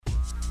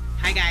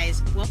Hi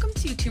guys, welcome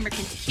to Turmeric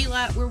and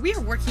Tequila, where we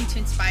are working to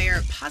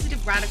inspire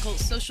positive, radical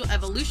social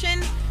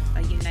evolution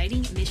by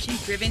uniting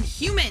mission-driven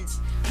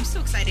humans. I'm so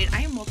excited.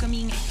 I am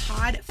welcoming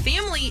Pod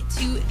Family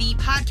to the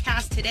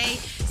podcast today.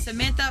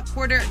 Samantha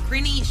Porter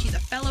Grinney, she's a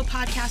fellow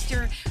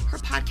podcaster. Her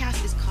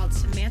podcast is called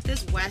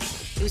Samantha's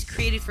West. It was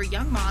created for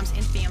young moms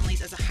and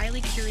families as a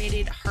highly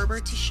curated harbor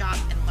to shop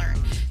and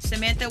learn.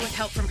 Samantha, with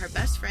help from her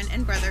best friend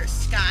and brother,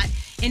 Scott,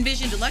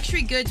 envisioned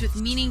luxury goods with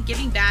meaning,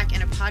 giving back,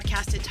 and a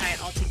podcast to tie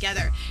it all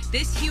together.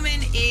 This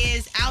human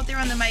is out there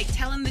on the mic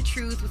telling the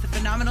truth with a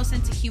phenomenal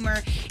sense of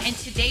humor. And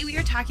today we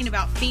are talking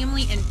about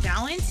family and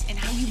balance and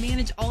how you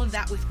manage all of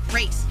that with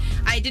grace.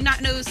 I did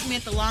not know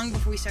Samantha long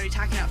before we started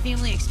talking about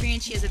family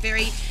experience. She has a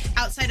very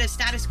outside of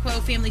status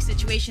quo family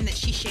situation that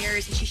she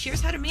shares, and she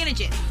shares how to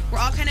manage it. We're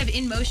all kind of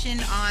in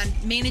motion on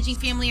managing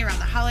family around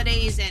the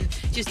holidays and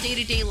just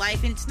day-to-day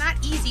life, and it's not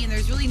easy, and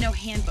there's really no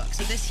handbook.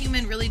 So this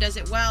human really does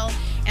it well,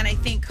 and I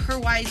think her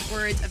wise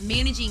words of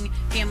managing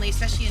family,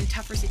 especially in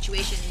tougher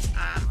situations,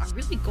 are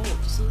really gold.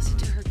 So listen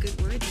to her good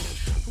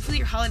words, and hopefully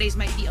your holidays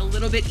might be a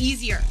little bit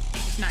easier.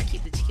 If not,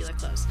 keep the tequila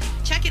close.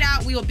 Check it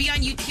out. We will be on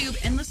YouTube,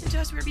 and listen to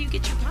us wherever you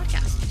get your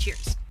podcast.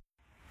 Cheers.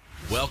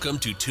 Welcome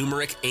to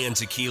Turmeric and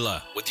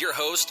Tequila with your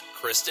host,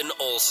 Kristen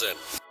Olson.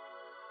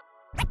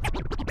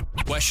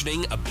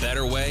 Questioning a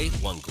better way,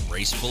 one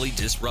gracefully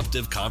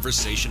disruptive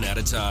conversation at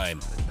a time.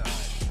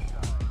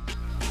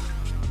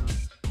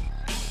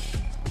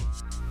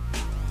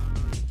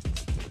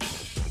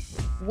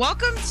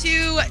 Welcome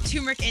to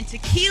Turmeric and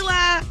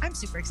Tequila. I'm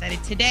super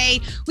excited today.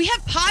 We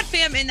have Pod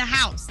Fam in the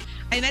house.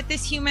 I met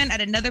this human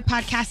at another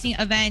podcasting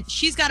event.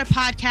 She's got a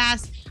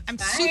podcast. I'm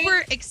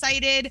super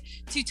excited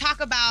to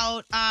talk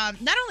about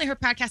not only her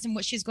podcast and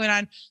what she's going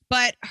on,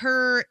 but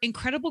her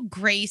incredible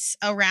grace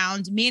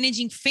around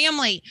managing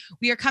family.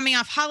 We are coming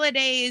off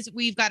holidays.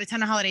 We've got a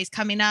ton of holidays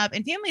coming up,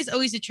 and family is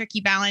always a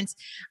tricky balance.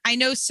 I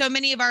know so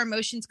many of our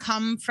emotions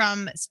come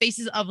from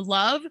spaces of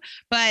love,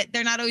 but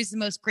they're not always the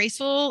most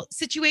graceful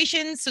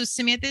situations. So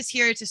Samantha's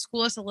here to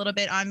school us a little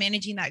bit on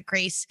managing that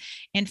grace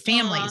and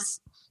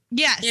families.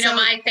 Yeah. You know,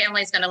 my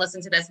family's going to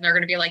listen to this and they're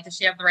going to be like, does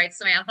she have the right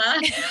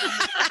Samantha?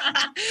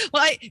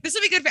 Well, this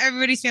will be good for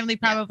everybody's family,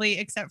 probably,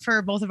 except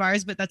for both of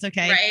ours, but that's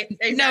okay. Right.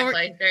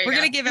 Exactly. No, we're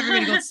going to give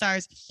everybody gold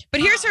stars.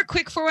 But here's her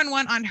quick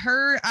 411 on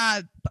her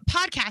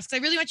podcast, because I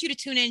really want you to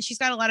tune in. She's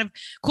got a lot of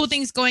cool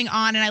things going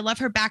on, and I love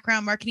her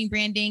background, marketing,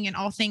 branding, and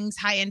all things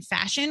high-end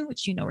fashion,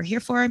 which you know we're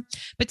here for.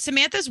 But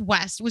Samantha's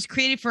West was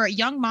created for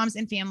young moms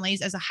and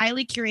families as a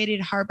highly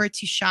curated harbor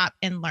to shop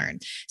and learn.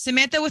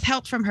 Samantha, with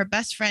help from her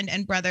best friend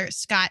and brother,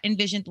 Scott,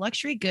 envisioned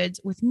luxury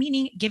goods with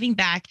meaning, giving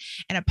back,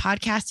 and a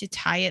podcast to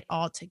tie it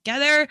all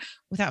together.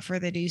 Without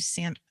further ado,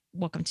 Sam,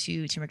 welcome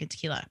to Turmeric and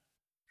Tequila.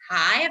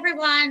 Hi,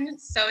 everyone.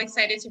 So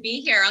excited to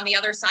be here on the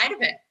other side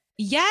of it.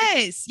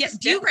 Yes. It's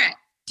different.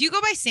 Do you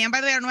go by Sam,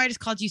 by the way? I don't know why I just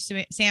called you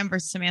Sam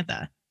versus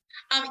Samantha.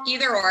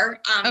 Either or.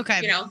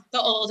 Okay. You know,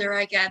 the older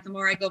I get, the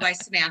more I go by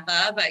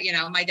Samantha. But, you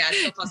know, my dad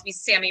still calls me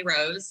Sammy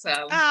Rose.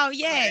 So. Oh,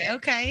 yay.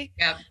 Okay.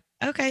 Yep.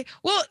 Okay.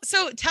 Well,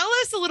 so tell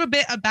us a little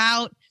bit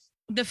about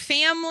the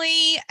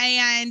family.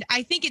 And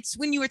I think it's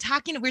when we were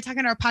talking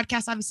on our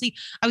podcast, obviously,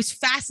 I was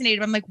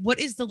fascinated. I'm like, what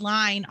is the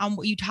line on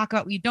what you talk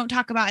about, what you don't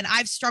talk about? And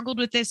I've struggled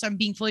with this. So I'm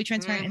being fully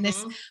transparent in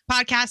this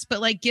podcast,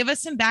 but like, give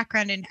us some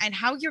background and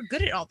how you're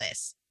good at all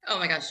this. Oh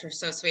my gosh, you're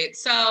so sweet.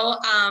 So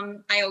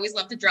I always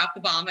love to drop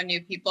the bomb on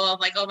new people. I'm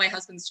like, oh, my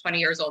husband's 20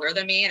 years older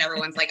than me. And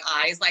everyone's like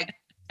eyes like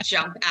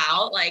jump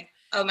out like,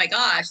 oh my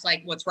gosh,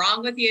 like what's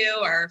wrong with you?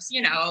 Or,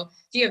 you know,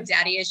 do you have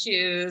daddy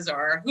issues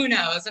or who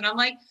knows? And I'm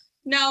like,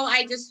 no,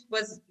 I just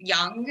was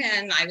young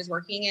and I was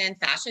working in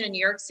fashion in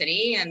New York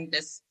City. And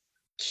this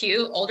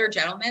cute older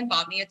gentleman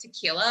bought me a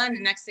tequila. And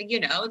the next thing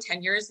you know,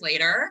 10 years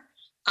later,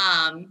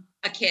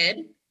 a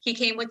kid, he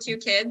came with 2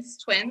 kids,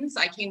 twins.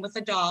 I came with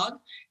a dog.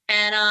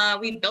 And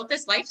we built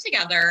this life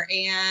together.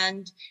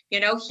 And,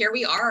 you know, here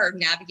we are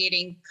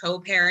navigating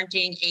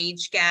co-parenting,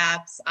 age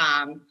gaps,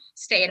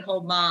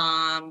 stay-at-home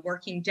mom,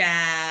 working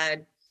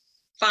dad,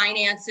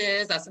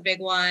 finances. That's a big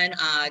one.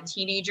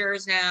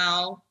 Teenagers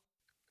now,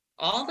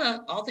 all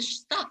the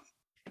stuff.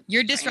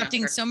 You're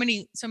disrupting so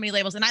many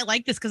labels. And I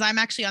like this because I'm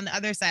actually on the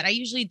other side. I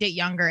usually date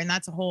younger, and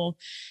that's a whole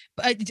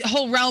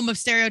realm of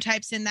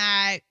stereotypes in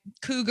that.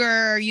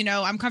 Cougar, you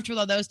know, I'm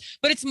comfortable with all those,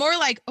 but it's more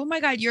like, oh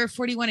my God, you're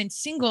 41 and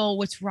single.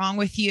 What's wrong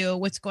with you?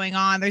 What's going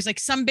on? There's like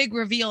some big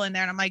reveal in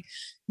there. And I'm like,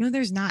 no,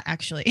 there's not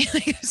actually.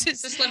 Like,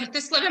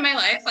 just living my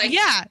life. Like,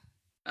 yeah.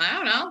 I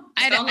don't know.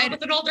 I fell in love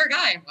with an older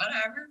guy,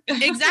 whatever.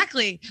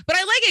 Exactly. But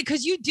I like it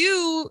because you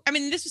do. I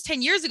mean, this was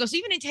 10 years ago. So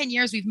even in 10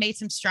 years, we've made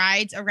some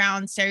strides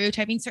around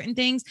stereotyping certain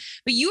things,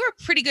 but you are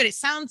pretty good. It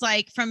sounds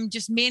like from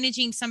just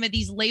managing some of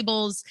these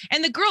labels,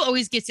 and the girl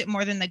always gets it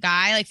more than the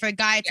guy. Like for a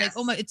guy, it's like,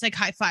 oh my, it's like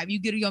high five. You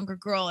get a younger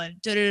girl and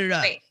da da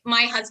da. Wait,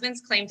 my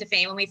husband's claim to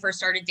fame when we first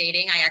started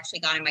dating, I actually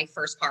got in my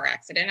first car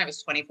accident. I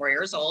was 24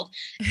 years old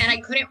and I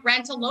couldn't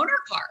rent a loaner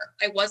car.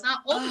 I was not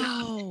old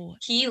enough.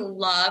 He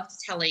loved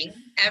telling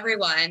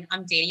everyone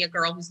I'm dating a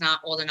girl who's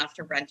not old enough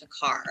to rent a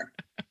car.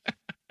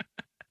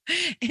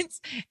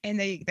 It's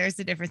there's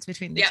the difference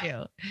between the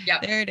two. Yeah.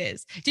 There it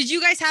is. Did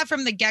you guys have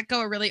from the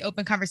get-go a really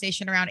open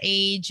conversation around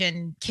age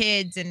and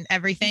kids and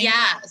everything?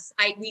 Yes,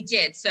 we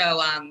did.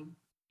 So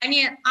I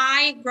mean,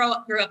 I grew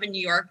up in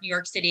New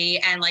York City.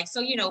 And like,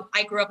 so,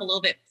 I grew up a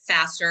little bit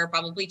faster,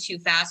 probably too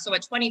fast. So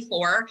at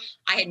 24,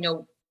 I had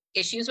no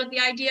issues with the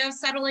idea of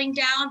settling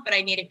down, but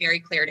I made it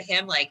very clear to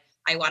him, like,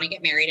 I want to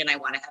get married and I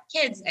want to have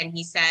kids. And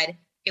he said,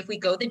 if we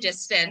go the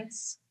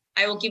distance,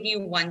 I will give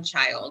you one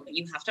child, but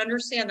you have to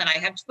understand that I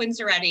have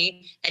twins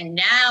already. And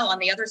now on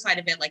the other side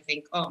of it, like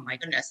think, oh my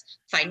goodness,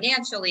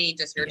 financially,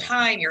 just your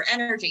time, your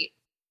energy.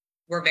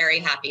 We're very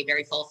happy,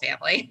 very full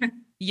family.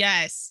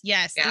 Yes.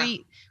 Yeah.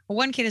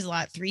 One kid is a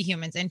lot, 3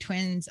 humans, and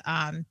twins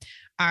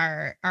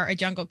are a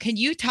jungle. Can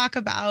you talk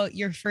about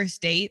your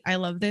first date? I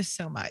love this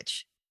so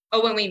much.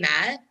 Oh, when we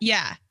met?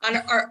 Yeah.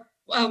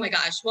 Oh my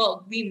gosh.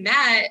 Well, we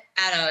met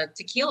at a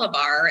tequila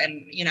bar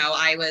and,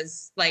 I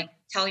was like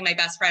telling my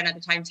best friend at the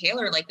time,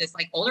 Taylor, like this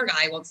like older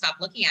guy won't stop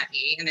looking at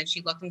me. And then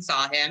she looked and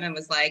saw him and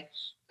was like,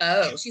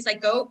 oh, she's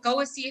like, go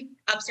see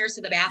upstairs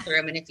to the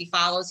bathroom. And if he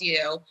follows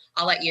you,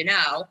 I'll let you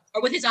know.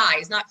 Or with his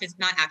eyes, not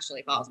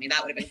actually follows me.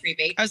 That would have been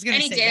creepy. I was going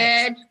to say.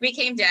 And he did. We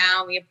came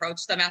down, we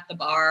approached them at the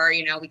bar,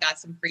 we got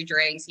some free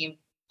drinks. He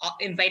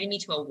invited me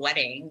to a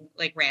wedding,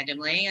 like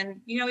randomly. And,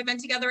 we've been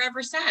together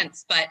ever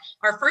since. But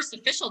our first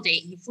official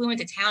date, he flew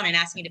into town and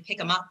asked me to pick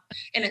him up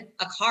in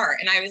a car.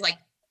 And I was like,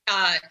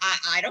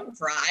 I don't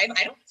drive.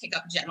 I don't pick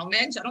up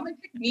gentlemen. Gentlemen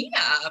pick me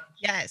up.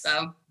 Yes.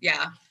 So,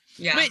 yeah.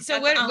 Wait,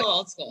 so what? A little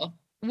old school.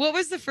 What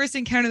was the first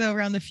encounter though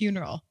around the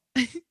funeral?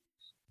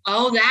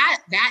 Oh, that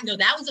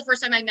was the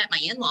first time I met my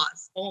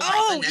in-laws.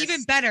 Oh,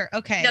 even better.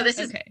 Okay. No,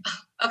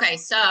 okay.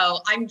 So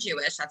I'm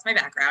Jewish. That's my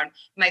background.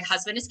 My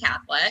husband is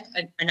Catholic.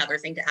 Another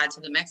thing to add to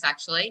the mix,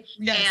 actually.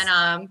 Yes.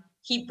 And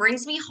he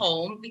brings me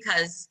home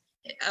because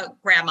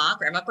Grandma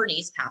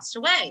Bernice passed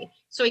away.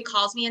 So he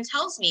calls me and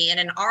tells me, and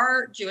in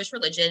our Jewish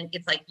religion,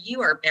 it's like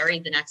you are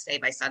buried the next day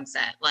by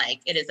sunset. Like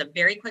it is a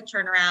very quick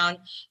turnaround.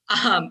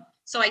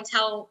 So I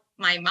tell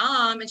my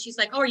mom and she's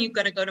like, oh, are you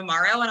going to go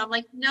tomorrow? And I'm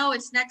like, no,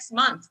 it's next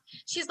month.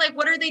 She's like,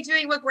 what are they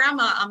doing with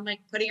Grandma? I'm like,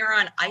 putting her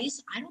on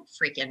ice. I don't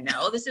freaking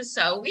know. This is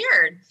so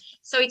weird.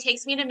 So he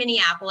takes me to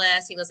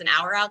Minneapolis. He lives an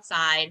hour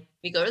outside.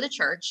 We go to the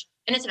church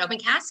and it's an open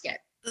casket.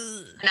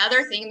 Ugh.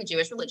 Another thing in the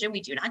Jewish religion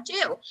we do not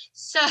do.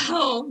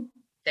 So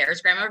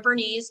there's Grandma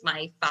Bernice.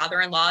 My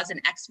father-in-law is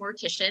an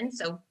ex-mortician.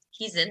 So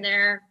he's in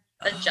there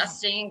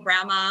adjusting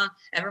Grandma.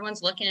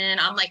 Everyone's looking.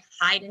 I'm like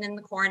hiding in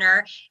the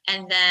corner.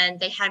 And then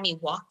they had me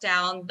walk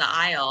down the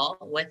aisle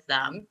with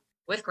them,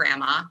 with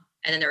Grandma.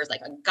 And then there was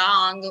like a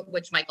gong,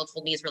 which Michael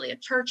told me is really a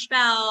church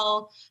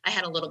bell. I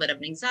had a little bit of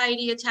an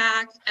anxiety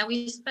attack. And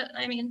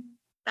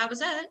that was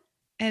it.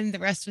 And the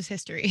rest was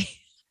history.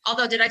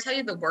 Although, did I tell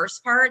you the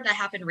worst part that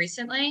happened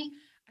recently?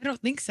 I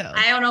don't think so.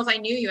 I don't know if I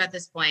knew you at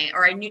this point,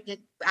 or I knew that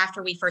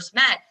after we first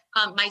met.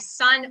 My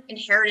son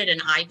inherited an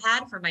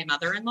iPad from my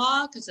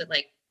mother-in-law because it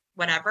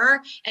whatever.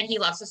 And he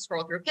loves to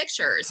scroll through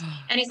pictures.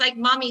 And he's like,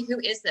 Mommy, who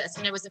is this?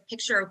 And it was a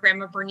picture of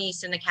Grandma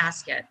Bernice in the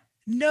casket.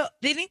 No,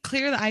 they didn't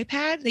clear the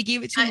iPad. They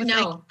gave it to him.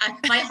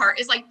 My heart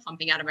is like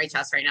pumping out of my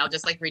chest right now,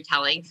 just like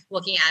retelling,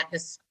 looking at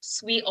this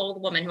sweet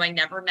old woman who I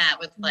never met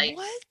with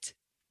what?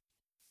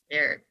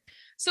 Weird.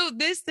 So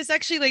this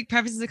actually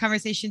prefaces the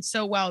conversation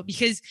so well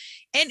because,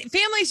 and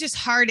family is just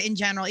hard in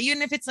general,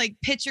 even if it's like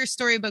picture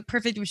storybook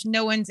perfect, which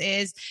no one's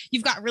is.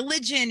 You've got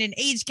religion and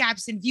age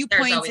gaps and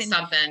viewpoints. There's always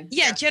something.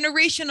 Yeah,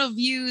 generational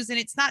views. And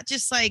it's not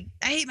just like,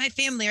 I hate my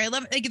family or I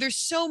love it. Like there's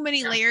so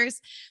many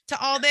layers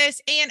to all this.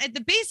 And at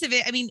the base of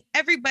it,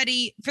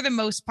 everybody for the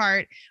most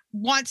part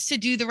wants to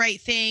do the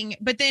right thing.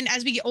 But then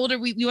as we get older,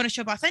 we want to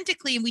show up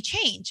authentically and we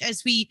change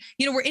as we,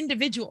 we're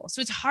individuals.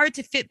 So it's hard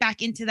to fit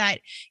back into that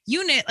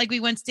unit like we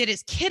once did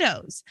as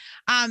kiddos.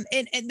 And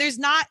there's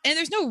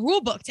no rule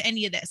book to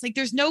any of this. Like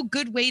there's no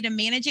good way to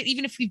manage it.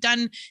 Even if we've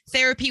done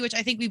therapy, which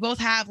I think we both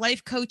have,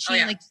 life coaching,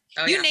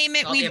 name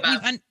it.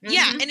 And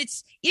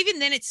it's, even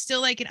then it's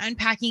still like an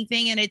unpacking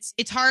thing. And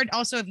it's hard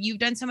also if you've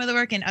done some of the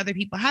work and other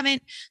people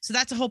haven't. So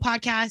that's a whole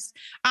podcast.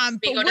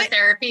 We go to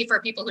therapy for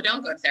people who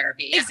don't go to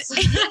therapy. Yes.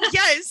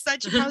 Yes,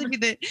 that should probably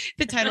be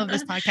the title of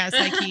this podcast,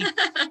 Nike.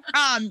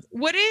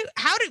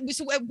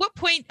 So at what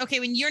point, okay,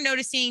 when you're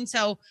noticing,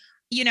 so,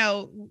 you're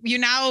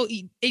now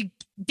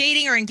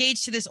dating or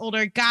engaged to this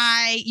older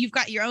guy, you've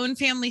got your own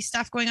family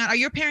stuff going on. Are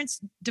your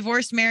parents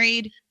divorced,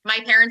 married? My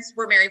parents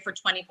were married for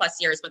 20 plus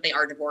years, but they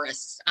are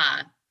divorced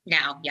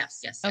now.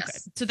 Yes. Okay.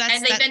 So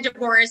they've been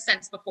divorced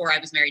since before I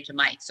was married to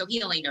Mike. So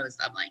he only knows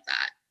them like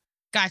that.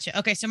 Gotcha.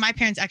 Okay. So my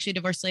parents actually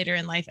divorced later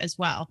in life as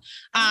well.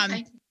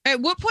 Okay. At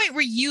what point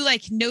were you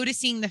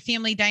noticing the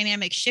family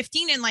dynamic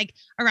shifting and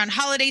around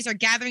holidays or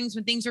gatherings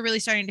when things were really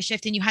starting to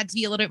shift and you had to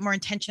be a little bit more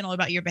intentional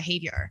about your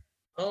behavior?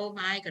 Oh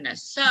my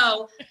goodness.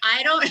 So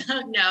I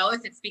don't know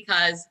if it's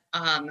because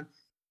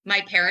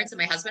my parents and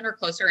my husband are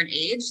closer in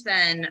age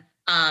than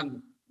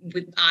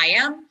I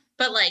am,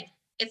 but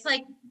it's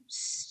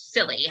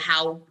silly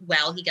how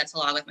well he gets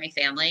along with my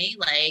family.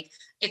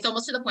 It's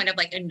almost to the point of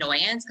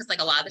annoyance because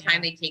a lot of the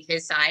time they take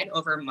his side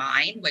over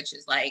mine, which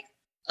is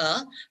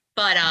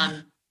but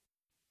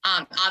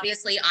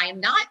Obviously I am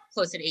not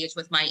close in age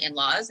with my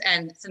in-laws.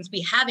 And since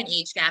we have an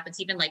age gap, it's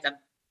even like a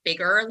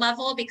bigger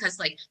level because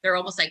like they're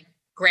almost like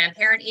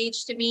grandparent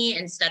age to me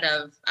instead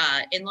of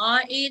in-law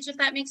age, if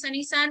that makes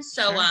any sense.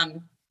 So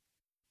Sure.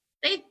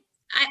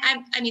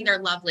 I mean,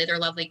 they're lovely. They're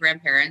lovely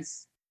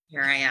grandparents.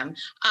 Here I am.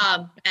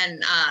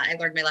 And I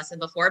learned my lesson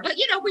before, but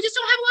you know, we just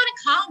don't have a lot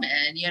in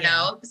common, you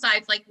know,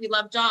 besides like we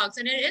love dogs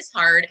and it is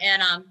hard.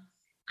 And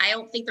I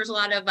don't think there's a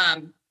lot of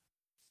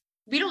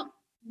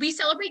we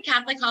celebrate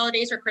Catholic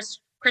holidays or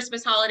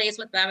Christmas holidays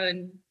with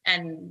them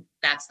and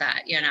that's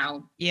that, you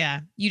know.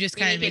 Yeah. You just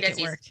kind of make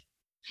it work.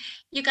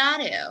 You got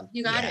to.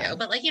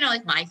 But like, you know,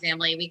 like my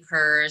family, we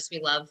curse, we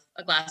love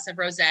a glass of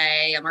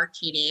rosé, a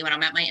martini. When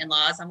I'm at my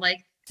in-laws, I'm like,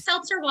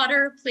 seltzer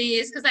water,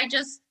 please. Cause I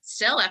just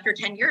still, after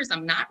 10 years,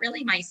 I'm not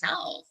really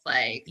myself.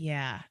 Like,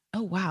 yeah.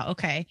 Oh, wow.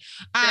 Okay.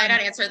 Did I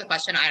not answer the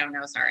question? I don't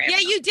know. Sorry. Yeah,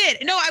 you did.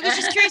 No, I was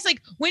just curious, like,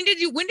 when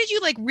did you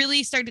like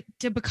really start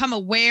to become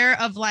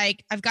aware of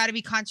like, I've got to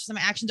be conscious of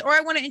my actions, or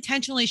I want to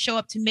intentionally show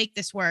up to make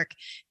this work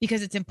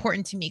because it's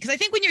important to me. Cause I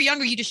think when you're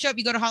younger, you just show up,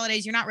 you go to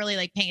holidays, you're not really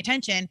like paying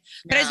attention.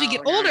 But as we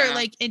get older,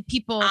 like, and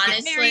people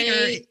honestly, get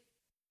married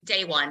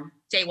day one.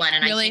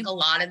 And really? I think a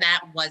lot of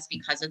that was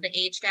because of the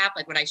age gap.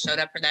 Like when I showed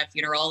up for that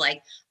funeral,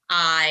 like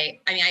I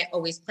mean, I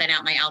always plan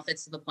out my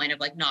outfits to the point of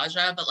like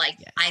nausea, but like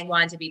I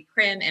wanted to be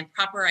prim and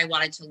proper. I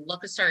wanted to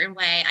look a certain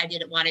way. I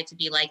didn't want it to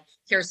be like,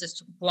 here's this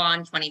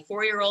blonde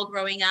 24-year-old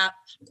growing up,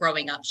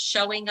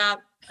 showing up.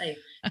 Like,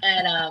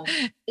 and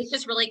it's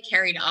just really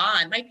carried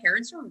on. My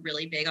parents were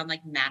really big on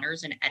like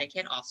manners and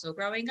etiquette also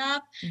growing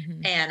up.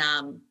 Mm-hmm.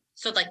 And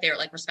so like they were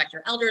like respect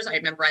your elders. I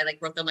remember I like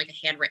wrote them like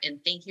a handwritten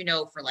thank you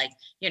note for like,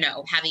 you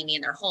know, having me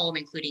in their home,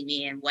 including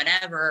me and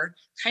whatever.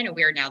 Kind of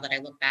weird now that I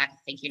look back,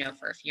 thank you note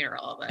for a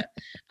funeral. But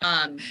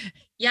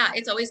yeah,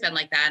 it's always been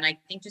like that. And I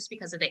think just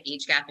because of the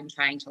age gap and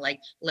trying to like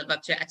live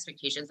up to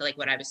expectations of like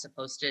what I was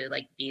supposed to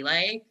like be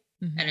like,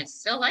 and it's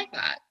still like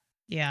that.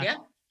 Yeah.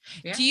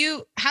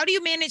 How do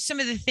you manage some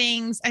of the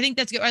things? I think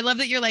that's good. I love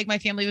that you're like, my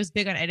family was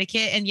big on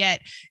etiquette. And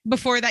yet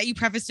before that, you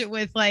preface it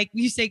with like,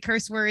 you say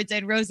curse words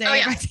and rosé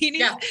martinis.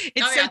 Yeah.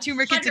 It's so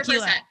turmeric and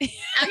tequila. Oh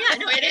yeah,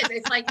 no, it is.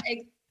 It's like,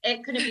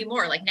 it couldn't be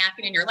more like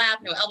napkin in your lap,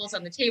 no elbows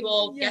on the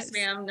table. Yes,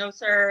 ma'am. No,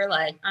 sir.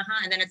 Like,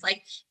 And then it's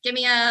like, give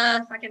me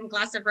a fucking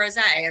glass of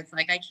rosé. It's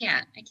like, I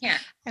can't.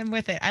 I'm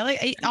with it. I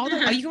like all the,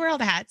 you can wear all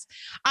the hats.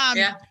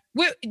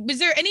 Was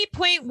there any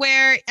point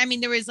where, I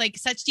mean, there was like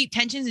such deep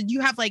tensions and you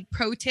have like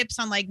pro tips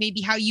on like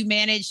maybe how you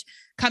manage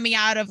coming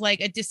out of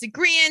like a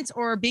disagreement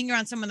or being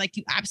around someone like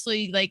you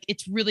absolutely like,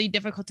 it's really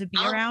difficult to be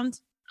around?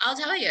 I'll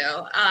tell you,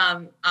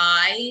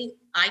 I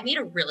made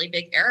a really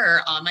big error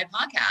on my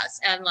podcast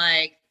and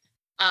like,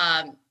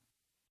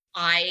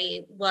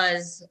 I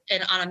was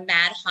on a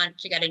mad hunt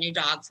to get a new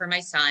dog for my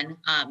son.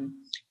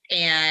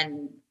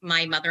 And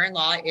my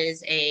mother-in-law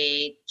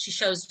she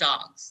shows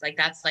dogs. Like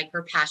that's like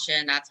her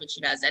passion. That's what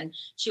she does. And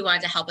she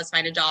wanted to help us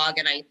find a dog.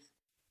 And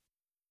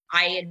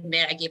I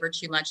admit I gave her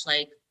too much,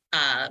 like,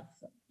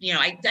 you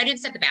know, I didn't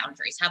set the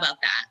boundaries. How about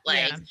that?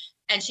 Like,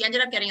 and she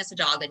ended up getting us a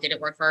dog that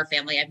didn't work for our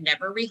family. I've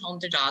never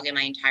rehomed a dog in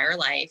my entire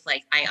life.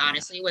 Like I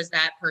honestly was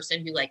that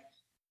person who like,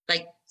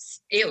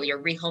 ew,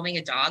 you're rehoming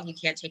a dog. You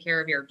can't take care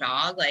of your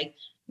dog. Like,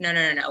 no.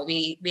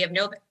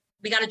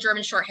 We got a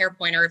German short hair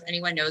pointer. If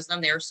anyone knows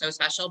them, they're so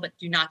special, but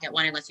do not get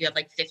one unless you have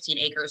like 15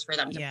 acres for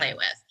them to play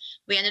with.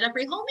 We ended up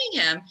rehoming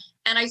him.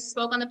 And I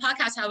spoke on the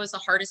podcast how it was the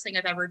hardest thing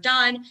I've ever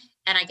done.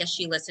 And I guess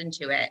she listened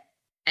to it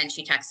and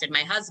she texted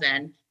my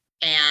husband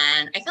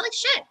and I felt like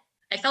shit.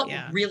 I felt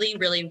really,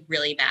 really,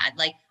 really bad.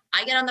 Like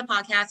I get on the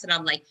podcast and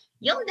I'm like,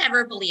 you'll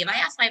never believe. I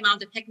asked my mom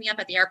to pick me up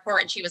at the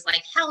airport and she was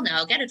like, hell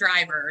no, get a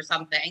driver or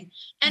something.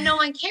 And no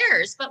one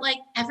cares. But like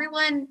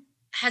everyone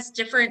has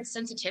different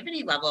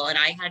sensitivity level. And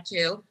I had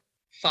to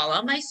fall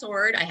on my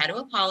sword. I had to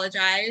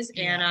apologize.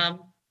 And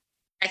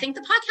I think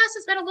the podcast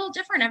has been a little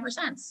different ever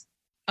since.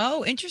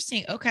 Oh,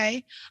 interesting.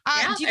 Okay.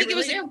 Do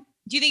you think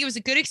do you think it was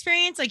a good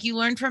experience? Like you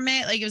learned from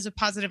it? Like it was a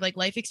positive like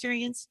life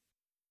experience?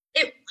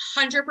 It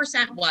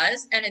 100%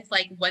 was. And it's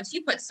like, once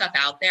you put stuff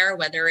out there,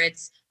 whether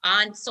it's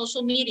on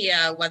social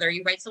media, whether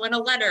you write someone a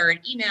letter, an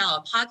email,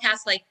 a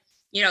podcast, like,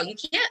 you know, you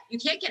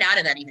can't get out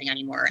of anything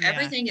anymore.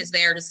 Everything is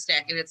there to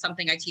stick. And it's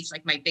something I teach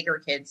like my bigger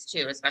kids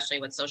too, especially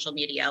with social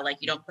media. Like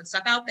you don't put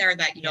stuff out there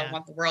that you don't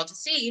want the world to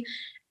see.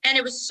 And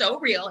it was so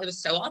real. It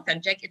was so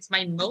authentic. It's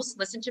my most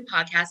listened to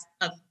podcast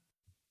of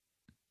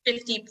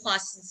 50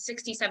 plus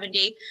 60,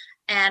 70.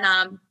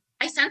 And,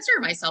 I censor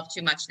myself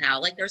too much now.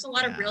 Like there's a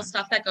lot of real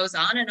stuff that goes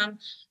on and I'm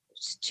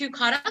just too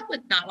caught up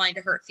with not wanting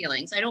to hurt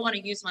feelings. I don't want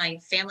to use my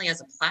family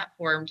as a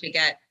platform to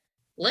get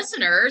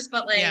listeners,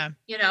 but like,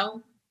 you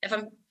know, if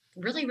I'm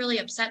really, really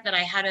upset that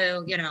I had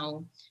to, you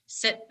know,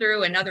 sit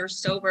through another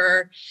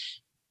sober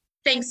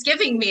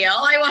Thanksgiving meal.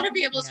 I want to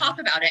be able to talk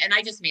about it. And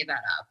I just made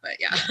that up, but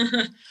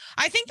yeah.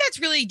 I think that's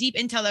really deep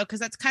intel though, because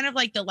that's kind of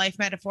like the life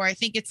metaphor. I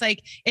think it's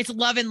like it's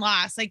love and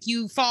loss. Like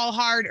you fall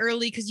hard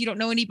early because you don't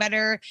know any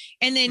better,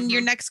 and then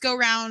your next go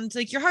round,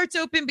 like your heart's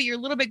open, but you're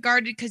a little bit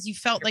guarded because you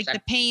felt like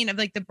the pain of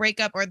like the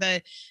breakup or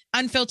the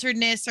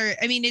unfilteredness. Or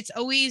I mean, it's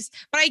always.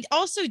 But I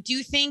also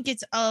do think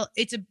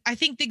I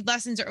think the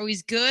lessons are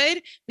always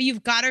good, but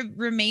you've got to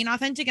remain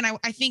authentic. And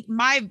I think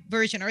my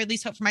version, or at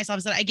least hope for myself,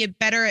 is that I get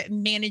better at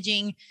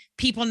managing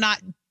people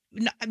not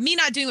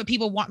doing what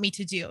people want me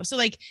to do. So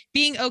like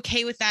being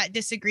okay with that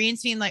disagreeing,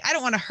 being like, I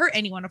don't want to hurt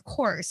anyone, of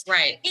course.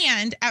 Right.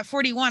 And at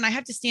 41, I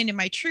have to stand in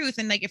my truth.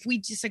 And like, if we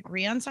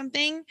disagree on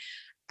something,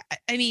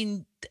 I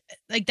mean,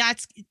 like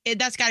that's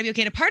gotta be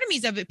okay. And a part of me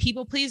is a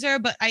people pleaser,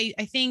 but I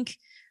think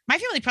my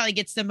family probably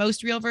gets the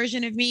most real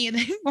version of me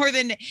more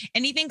than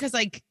anything. Cause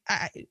like,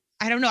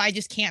 I don't know. I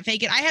just can't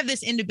fake it. I have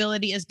this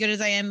inability, as good as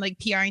I am, like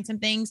PRing some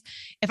things.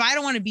 If I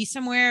don't want to be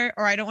somewhere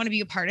or I don't want to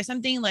be a part of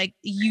something, like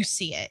you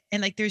see it.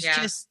 And like, there's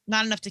just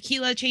not enough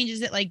tequila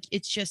changes it. Like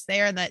it's just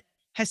there. And that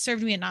has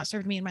served me and not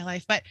served me in my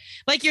life. But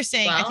like you're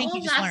saying, I think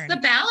you just learn. That's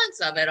the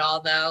balance of it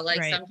all though.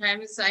 Like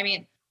sometimes, I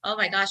mean, oh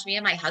my gosh, me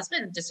and my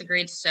husband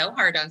disagreed so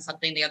hard on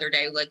something the other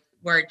day, like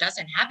where it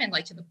doesn't happen,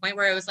 like to the point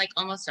where it was like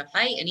almost a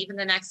fight. And even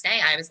the next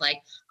day I was like,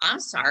 I'm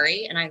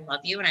sorry. And I love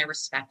you and I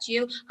respect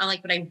you. I'm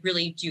like, but I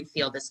really do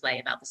feel this way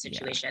about the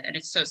situation. And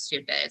it's so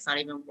stupid. It's not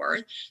even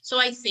worth. So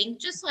I think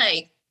just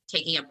like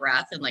taking a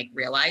breath and like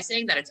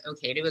realizing that it's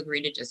okay to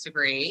agree to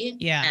disagree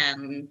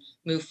and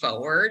move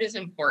forward is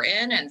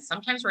important. And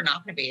sometimes we're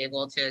not going to be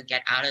able to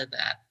get out of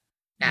that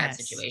bad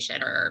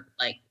situation or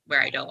like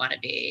where I don't want to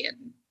be.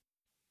 And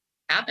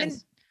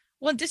happens.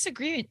 Well,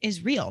 disagreement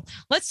is real.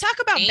 Let's talk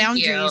about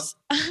boundaries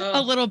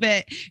a little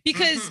bit,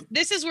 because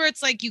this is where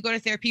it's like you go to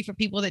therapy for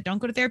people that don't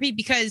go to therapy,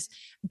 because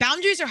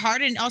boundaries are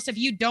hard. And also if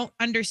you don't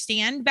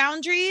understand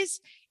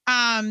boundaries,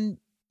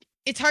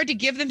 it's hard to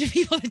give them to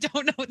people that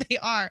don't know what they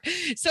are.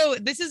 So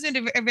this is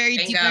a very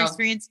deep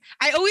experience.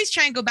 I always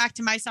try and go back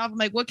to myself. I'm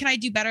like, what can I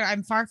do better?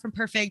 I'm far from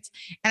perfect.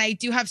 And I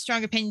do have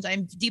strong opinions.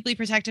 I'm deeply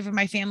protective of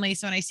my family.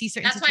 So when I see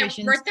certain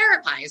situations. That's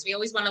why we're therapists. We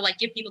always want to like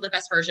give people the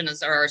best version of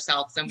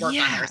ourselves and work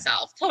on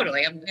ourselves.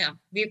 Totally.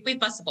 We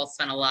must have both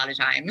spent a lot of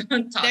time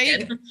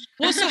talking.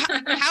 Well, so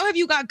how have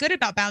you got good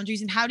about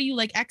boundaries and how do you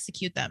like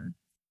execute them?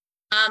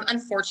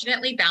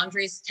 Unfortunately,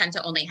 boundaries tend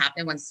to only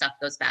happen when stuff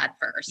goes bad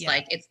first.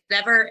 Like it's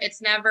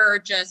never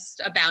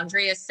just a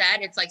boundary is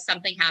set. It's like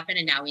something happened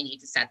and now we need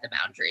to set the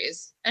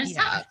boundaries, and it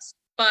sucks.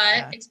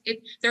 But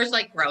there's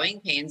like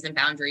growing pains and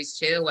boundaries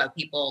too, where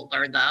people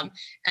learn them,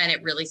 and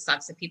it really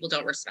sucks if people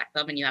don't respect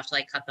them and you have to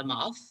like cut them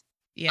off.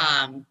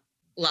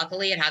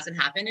 Luckily, it hasn't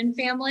happened in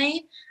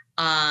family.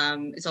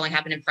 It's only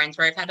happened in friends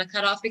where I've had to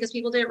cut off because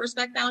people didn't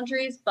respect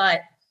boundaries.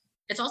 But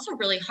it's also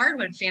really hard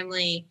when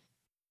family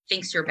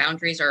thinks your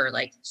boundaries are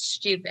like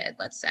stupid,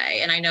 let's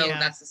say. And I know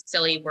that's a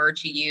silly word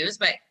to use,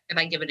 but if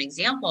I give an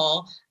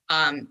example,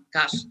 I'm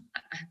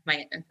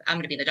going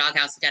to be in the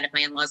doghouse again if my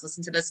in-laws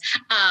listen to this.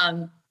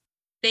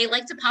 They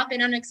like to pop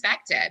in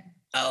unexpected.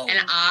 And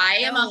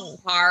I am a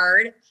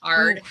hard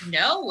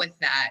no with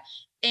that.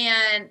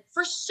 And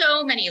for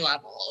so many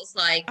levels,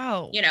 like,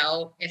 you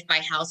know, if my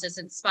house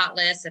isn't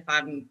spotless, if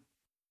I'm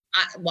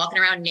walking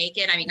around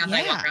naked, I mean, not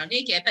that I walk around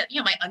naked, but you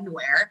know, my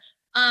underwear,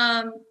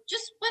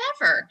 just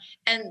whatever.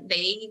 And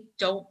they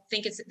don't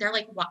think they're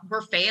like,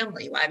 we're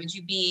family. Why would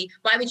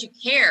you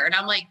care? And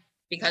I'm like,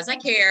 because I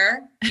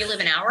care. You live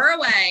an hour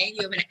away.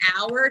 You have an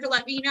hour to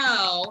let me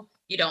know.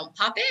 You don't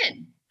pop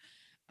in.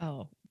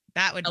 Oh,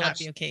 that would not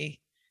be okay.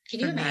 Can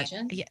you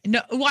imagine? Yeah.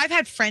 No. Well, I've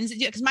had friends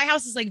because my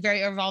house is like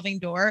very revolving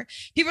door.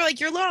 People are like,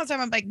 you're alone all the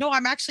time. I'm like, no,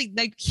 I'm actually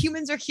like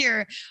humans are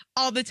here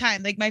all the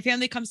time. Like my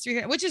family comes through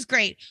here, which is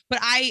great. But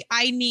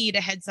I need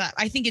a heads up.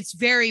 I think it's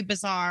very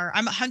bizarre.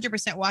 I'm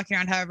 100% walking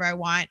around however I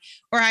want,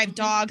 or I have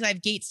dogs. I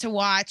have gates to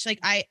watch. Like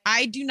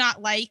I do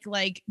not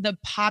like the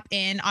pop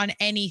in on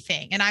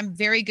anything. And I'm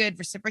very good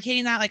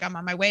reciprocating that. Like I'm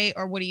on my way,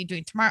 or what are you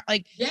doing tomorrow?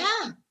 Like,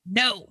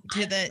 no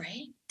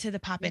to the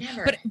pop in.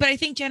 But I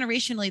think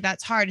generationally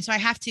that's hard. And so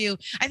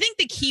I think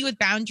the key with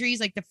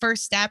boundaries, like the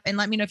first step, and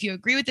let me know if you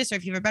agree with this or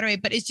if you have a better way,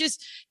 but it's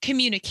just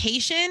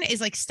communication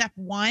is like step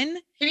one.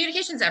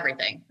 Communication's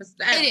everything.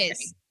 It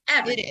is.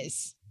 Everything. It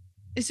is.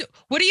 So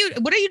what do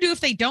you do if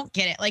they don't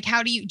get it? Like,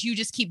 how do you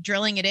just keep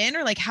drilling it in,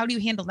 or like, how do you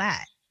handle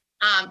that?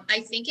 I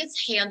think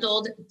it's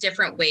handled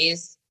different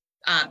ways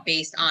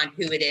based on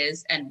who it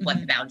is and what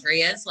the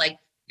boundary is. Like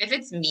if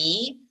it's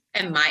me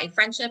and my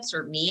friendships,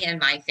 or me and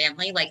my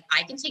family, like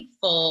I can take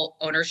full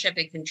ownership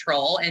and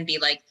control and be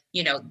like,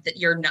 you know,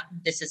 that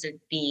this isn't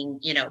being,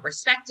 you know,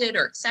 respected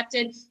or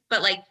accepted.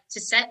 But like to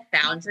set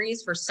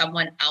boundaries for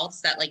someone else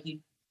that like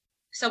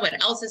someone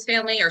else's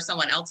family or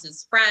someone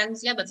else's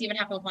friends. Yeah, that's even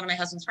happened with one of my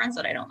husband's friends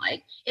that I don't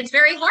like. It's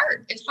very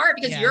hard. It's hard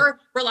because you're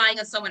relying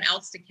on someone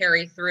else to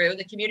carry through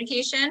the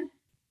communication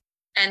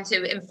and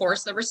to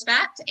enforce the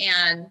respect.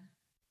 And,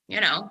 you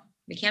know,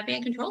 we can't be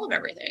in control of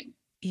everything.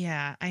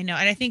 Yeah, I know.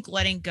 And I think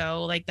letting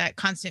go, like that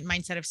constant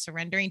mindset of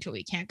surrendering to what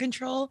we can't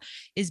control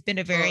has been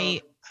a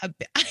very,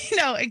 I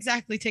know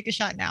exactly. Take a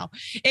shot now.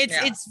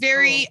 It's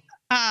very,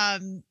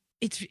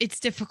 it's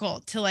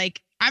difficult to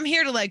like, I'm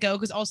here to let go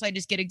because also I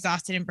just get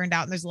exhausted and burned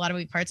out. And there's a lot of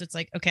moving parts. So it's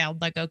like, okay, I'll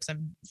let go because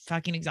I'm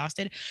fucking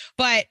exhausted.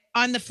 But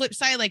on the flip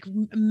side, like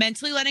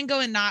mentally letting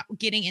go and not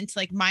getting into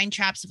like mind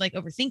traps of like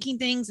overthinking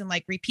things and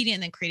like repeating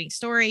and then creating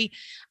story.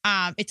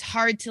 It's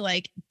hard to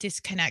like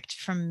disconnect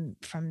from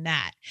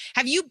that.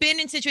 Have you been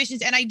in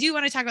situations, and I do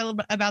want to talk a little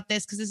bit about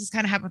this because this has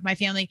kind of happened with my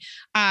family.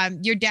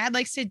 Your dad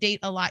likes to date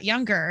a lot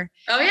younger.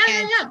 Oh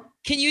yeah.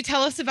 Can you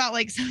tell us about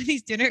like some of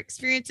these dinner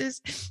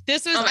experiences?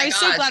 This was, I was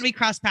gosh. so glad we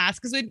crossed paths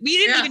because we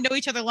didn't even know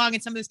each other long,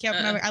 and some of this came up.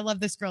 And I love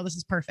this girl. This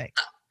is perfect.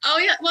 Oh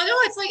yeah. Well, no,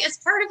 it's like, it's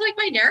part of like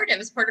my narrative.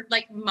 It's part of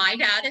like, my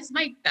dad is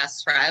my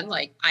best friend.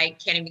 Like, I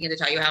can't even begin to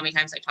tell you how many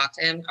times I talked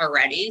to him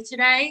already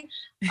today.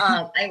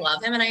 I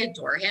love him and I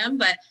adore him,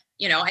 but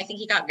you know, I think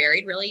he got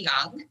married really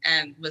young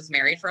and was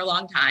married for a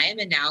long time.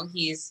 And now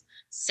he's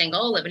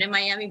single, living in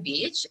Miami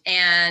Beach.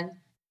 And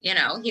you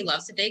know, he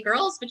loves to date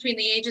girls between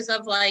the ages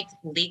of like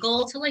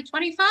legal to like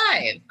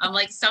 25. I'm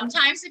like,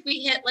 sometimes if we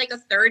hit like a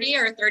 30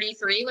 or a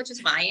 33, which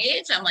is my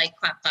age, I'm like,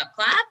 clap, clap,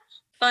 clap.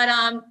 But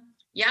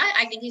yeah,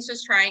 I think he's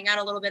just trying out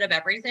a little bit of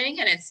everything.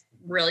 And it's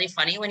really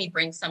funny when he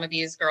brings some of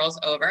these girls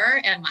over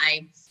and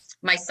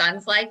my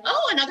son's like,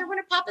 oh, another one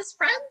of Papa's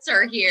friends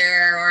are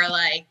here. Or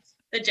like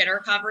the dinner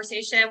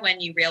conversation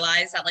when you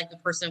realize that like the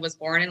person was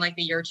born in like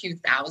the year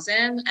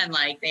 2000 and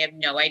like they have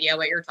no idea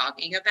what you're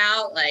talking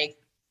about. Like,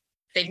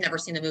 they've never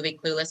seen the movie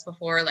Clueless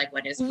before. Like,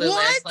 what is Clueless?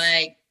 What?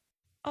 Like,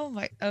 oh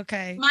my,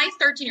 okay. My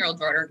 13-year-old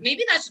daughter,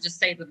 maybe that should just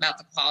say about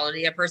the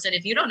quality of person.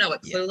 If you don't know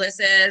what Clueless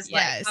is,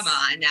 like, come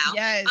on now.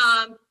 Yes.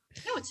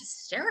 No, it's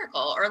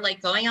hysterical. Or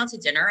like going out to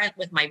dinner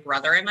with my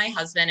brother and my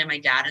husband and my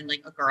dad and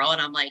like a girl.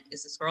 And I'm like,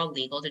 is this girl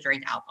legal to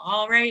drink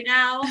alcohol right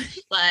now?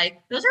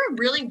 Like, those are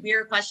really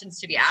weird questions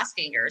to be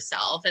asking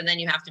yourself. And then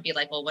you have to be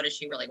like, well, what does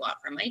she really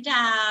want from my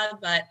dad?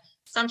 But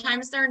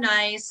sometimes they're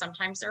nice.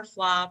 Sometimes they're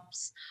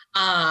flops.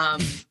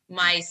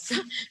 Flops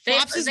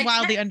is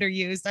wildly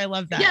underused. I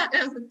love that. Yeah,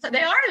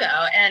 they are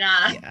though.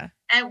 And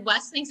and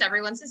Wes thinks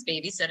everyone's his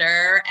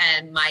babysitter.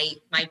 And my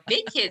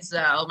big kids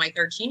though, my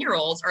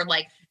 13-year-olds are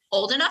like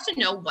old enough to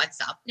know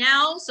what's up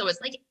now. So it's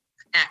like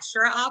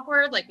extra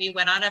awkward. Like we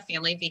went on a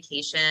family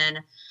vacation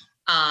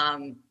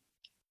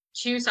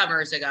 2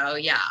 summers ago.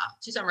 Yeah,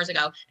 2 summers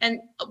ago. And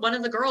one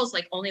of the girls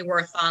like only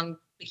wore thong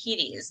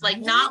bikinis, like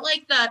not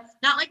like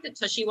the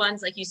tushy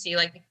ones like you see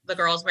like the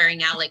girls wearing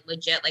now, like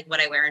legit like what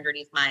I wear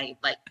underneath my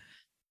like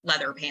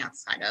leather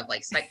pants, kind of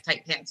like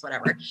tight pants,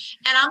 whatever.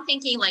 And I'm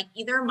thinking like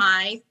either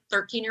my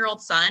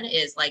 13-year-old son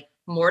is like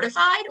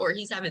mortified or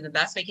he's having the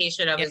best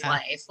vacation of his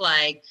life.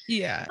 Like,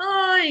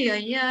 oh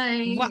yeah.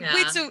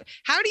 Wait, so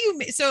how do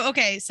you? So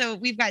okay, so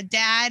we've got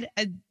dad,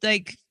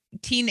 like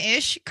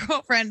teen-ish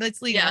girlfriend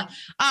that's legal,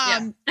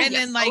 and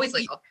then like always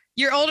legal.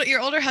 Your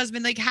older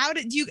husband, like how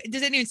does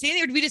anyone say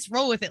anything or do we just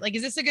roll with it? Like,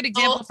 is this a good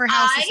example for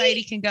how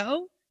society can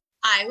go?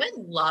 I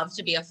would love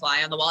to be a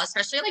fly on the wall,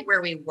 especially like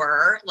where we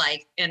were,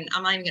 like, and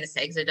I'm not even going to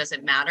say because it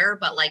doesn't matter,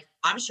 but like,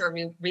 I'm sure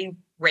we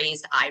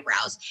raised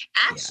eyebrows.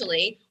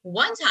 Actually,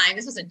 one time,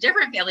 this was a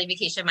different family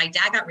vacation. My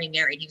dad got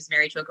remarried. He was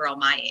married to a girl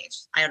my age.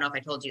 I don't know if I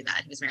told you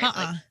that. He was married for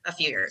like a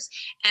few years.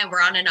 And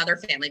we're on another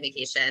family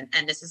vacation.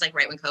 And this is like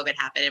right when COVID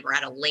happened. And we're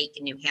at a lake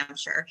in New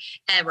Hampshire.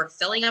 And we're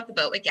filling up the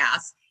boat with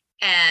gas.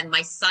 And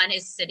my son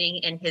is sitting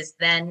in his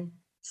then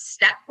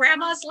step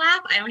grandma's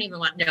lap. I don't even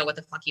know what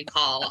the fuck you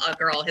call a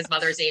girl his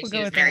mother's age who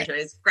was married to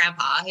his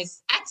grandpa,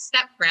 his ex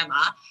step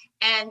grandma.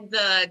 And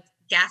the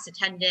gas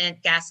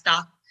attendant, gas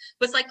doc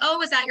was like,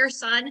 oh, is that your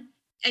son?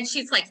 And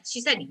she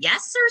said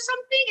yes or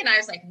something. And I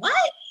was like,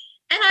 what?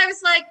 And I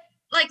was like,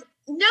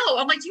 no.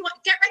 I'm like,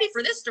 get ready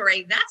for this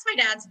story. That's my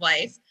dad's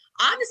wife.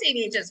 I'm the same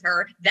age as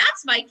her.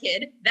 That's my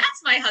kid.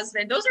 That's my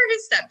husband. Those are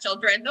his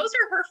stepchildren. Those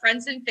are her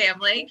friends and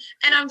family.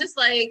 And I'm just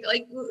like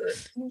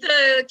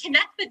the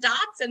connect the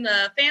dots in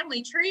the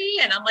family tree.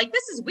 And I'm like,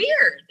 this is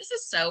weird. This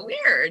is so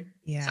weird.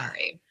 Yeah.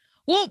 Sorry.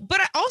 Well, but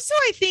also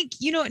I think,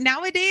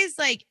 nowadays,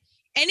 like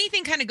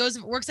anything kind of goes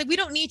if it works. Like we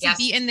don't need to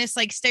be in this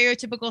like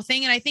stereotypical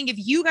thing. And I think if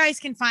you guys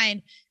can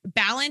find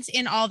balance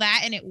in all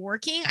that and it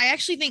working, I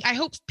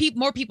hope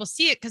more people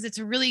see it because it's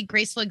a really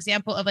graceful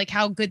example of like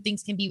how good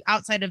things can be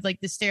outside of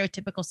like the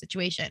stereotypical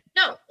situation.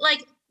 No,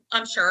 like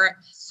I'm sure,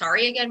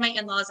 sorry again, my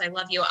in-laws, I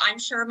love you. I'm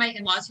sure my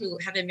in-laws who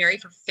have been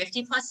married for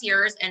 50 plus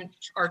years and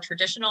are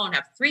traditional and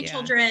have 3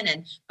 children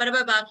and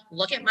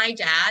look at my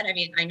dad. I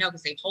mean, I know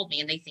because they told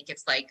me and they think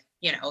it's like,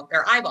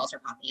 their eyeballs are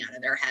popping out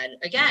of their head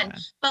again.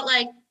 But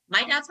like,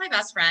 my dad's my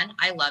best friend.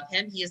 I love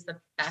him. He is the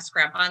best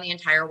grandpa in the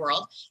entire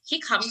world. He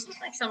comes with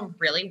like some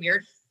really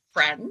weird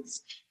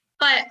friends,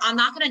 but I'm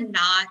not going to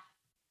not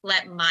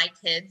let my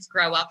kids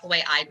grow up the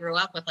way I grew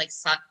up with like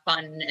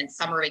fun and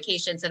summer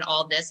vacations and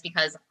all this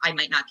because I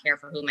might not care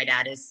for who my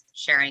dad is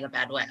sharing a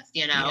bed with,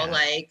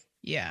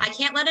 I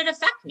can't let it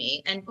affect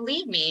me. And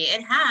believe me,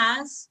 it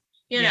has,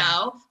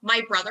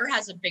 my brother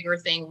has a bigger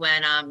thing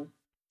when,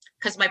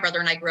 because my brother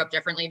and I grew up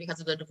differently because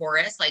of the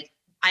divorce. Like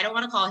I don't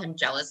want to call him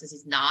jealous because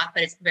he's not,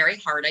 but it's very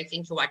hard, I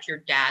think, to watch your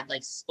dad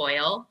like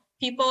spoil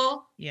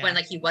people when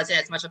like he wasn't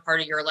as much a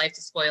part of your life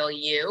to spoil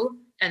you.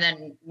 And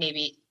then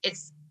maybe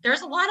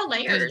there's a lot of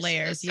layers. There's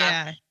layers,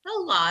 yeah.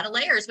 A lot of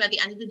layers. But at the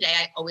end of the day,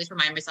 I always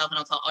remind myself, and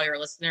I'll tell all your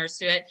listeners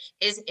to it,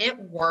 is it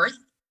worth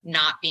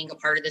not being a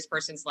part of this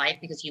person's life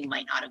because you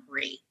might not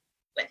agree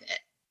with it?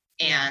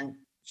 And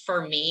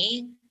for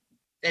me,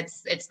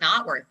 it's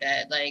not worth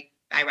it. Like,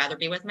 I'd rather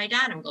be with my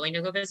dad. I'm going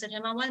to go visit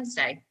him on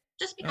Wednesday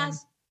just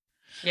because.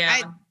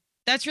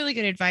 That's really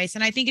good advice.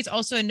 And I think it's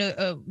also a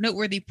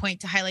noteworthy point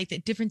to highlight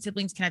that different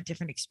siblings can have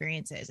different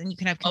experiences and you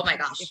can have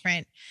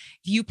different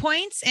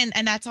viewpoints. And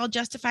that's all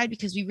justified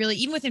because we really,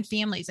 even within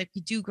families, like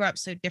we do grow up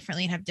so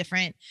differently and have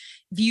different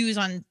views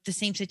on the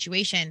same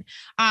situation.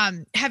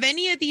 Have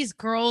any of these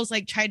girls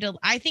like tried to,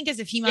 I think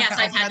as a female, yes,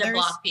 I've had to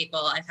block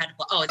people. I've had to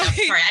block. Oh, no,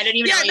 sorry. I didn't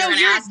even know what you were going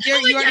to ask. You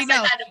already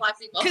know. I've had to block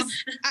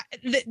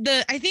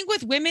people. I think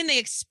with women, they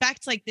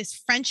expect like this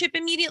friendship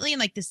immediately and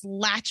like this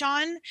latch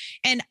on.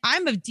 And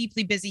I'm a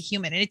deeply busy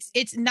human and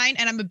it's 9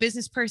 and I'm a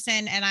business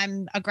person and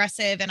I'm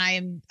aggressive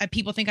and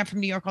people think I'm from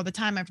New York all the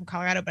time. I'm from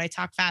Colorado, but I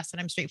talk fast and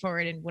I'm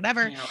straightforard and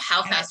whatever.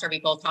 How fast are we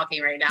both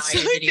talking right now? So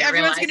I didn't even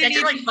realize that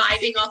you're like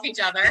vibing off each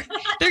other.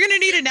 They're going to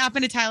need a nap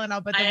and a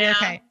Tylenol, but they'll be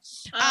okay.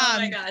 Oh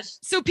my gosh.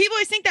 So people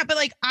always think that, but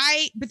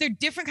but they're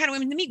different kind of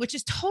women to me, which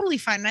is totally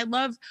fine. And I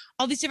love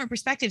all these different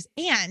perspectives.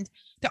 And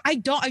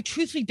I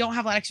truthfully don't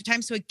have a lot of extra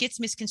time. So it gets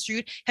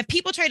misconstrued. Have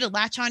people tried to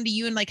latch onto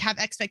you and like have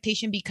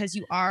expectation because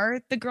you are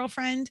the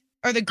girlfriend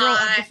or the girl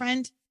of the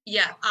friend?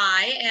 Yeah,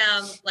 I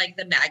am like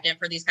the magnet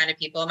for these kind of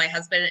people. My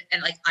husband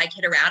and like I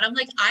kid around. I'm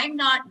like, I'm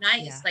not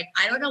nice. Yeah. Like,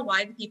 I don't know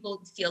why the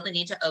people feel the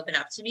need to open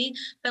up to me.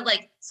 But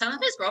like some of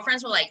his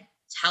girlfriends will like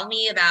tell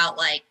me about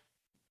like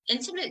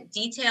intimate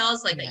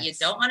details like that you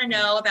don't want to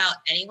know about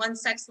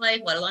anyone's sex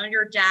life, let alone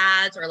your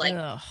dad's, or like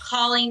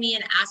calling me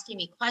and asking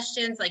me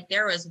questions. Like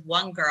there was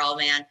one girl,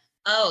 man.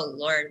 Oh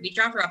Lord, we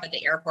dropped her off at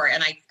the airport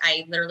and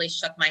I literally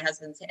shook my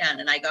husband's hand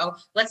and I go,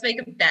 let's make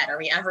a bet. Are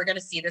we ever going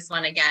to see this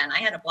one again? I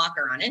had to block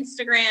her on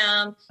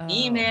Instagram,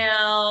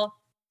 email.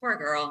 Poor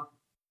girl.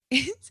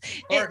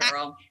 Poor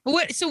girl.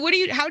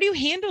 How do you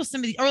handle some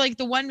of these, or like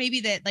the one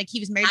maybe that like he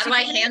was married to? How do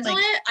I handle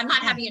it? I'm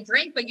not having a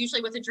drink, but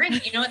usually with a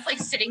drink, it's like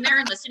sitting there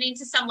and listening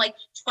to some like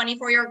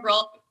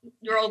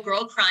 24-year-old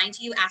girl crying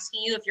to you,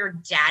 asking you if your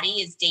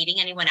daddy is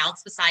dating anyone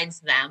else besides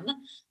them.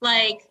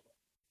 Like,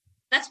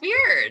 that's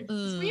weird.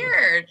 It's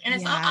weird. And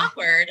it's not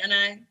awkward. And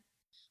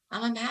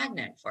I'm a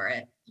magnet for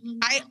it.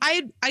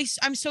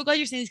 I'm so glad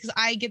you're saying this because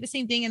I get the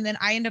same thing. And then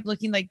I end up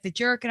looking like the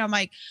jerk. And I'm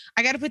like,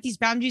 I got to put these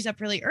boundaries up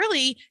really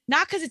early,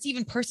 not because it's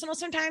even personal.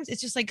 Sometimes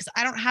it's just like, cause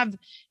I don't have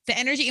the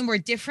energy and we're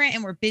different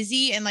and we're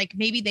busy. And like,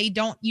 maybe they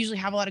don't usually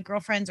have a lot of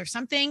girlfriends or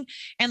something.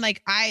 And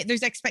like,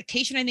 there's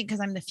expectation, I think,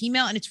 cause I'm the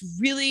female and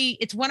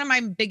it's one of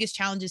my biggest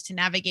challenges to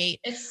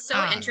navigate. It's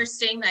so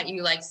interesting that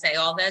you like say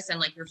all this and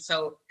like, you're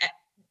so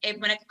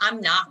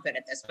I'm not good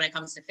at this when it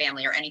comes to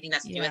family or anything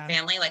that's to do with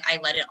family. Like I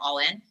let it all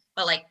in,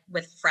 but like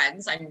with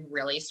friends, I'm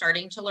really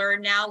starting to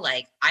learn now.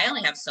 Like I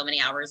only have so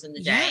many hours in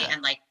the day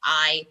and like,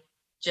 I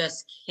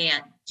just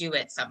can't do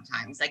it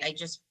sometimes. Like I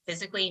just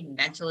physically,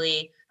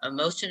 mentally,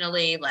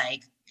 emotionally,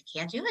 like I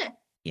can't do it.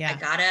 Yeah. I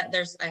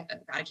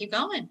gotta keep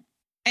going.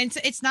 And so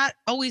it's not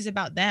always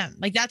about them.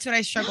 Like that's what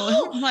I struggle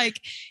with.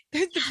 Like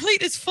the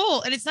plate is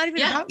full and it's not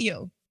even about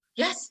you.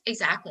 Yes,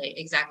 exactly.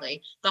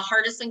 The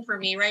hardest thing for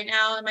me right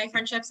now in my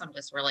friendships, I'm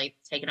just really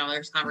taking over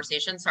this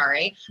conversation.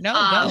 Sorry.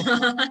 No,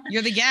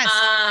 you're the guest.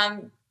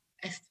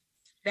 It's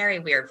very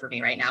weird for me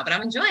right now, but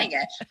I'm enjoying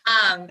it.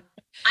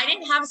 I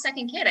didn't have a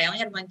second kid. I only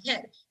had one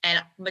kid,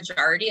 and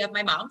majority of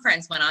my mom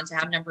friends went on to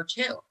have number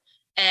 2.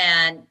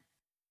 And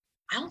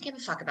I don't give a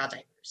fuck about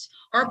diapers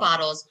or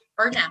bottles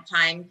or nap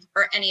time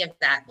or any of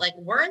that. Like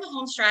we're in the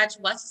home stretch.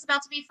 Wes is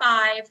about to be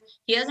 5.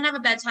 He doesn't have a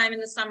bedtime in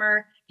the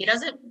summer. He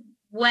doesn't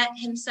wet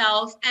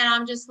himself. And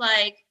I'm just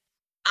like,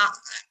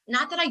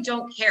 not that I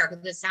don't care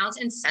because it sounds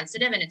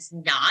insensitive and it's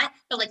not,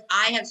 but like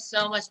I have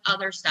so much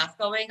other stuff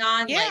going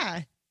on. Yeah.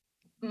 Like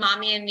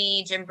Mommy and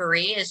Me, Jim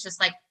Barry is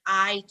just like,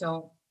 I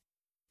don't.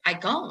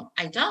 And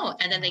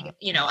then they,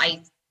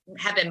 I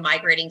have been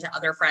migrating to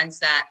other friends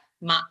that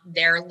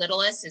their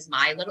littlest is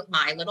my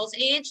little's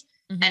age.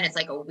 Mm-hmm. And it's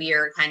like a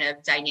weird kind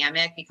of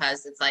dynamic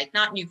because it's like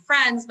not new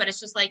friends, but it's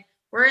just like,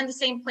 we're in the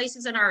same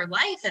places in our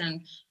life.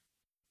 And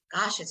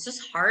gosh, it's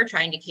just hard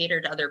trying to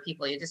cater to other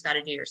people. You just got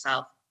to do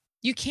yourself.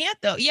 You can't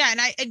though. Yeah.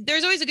 And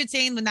there's always a good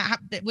saying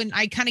when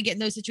I kind of get in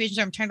those situations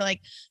where I'm trying to like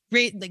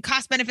rate the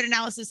cost benefit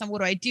analysis on what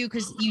do I do?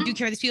 Cause you do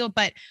care about these people,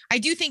 but I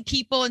do think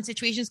people and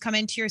situations come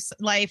into your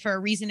life for a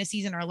reason, a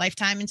season, or a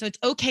lifetime. And so it's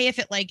okay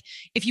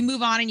if you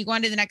move on and you go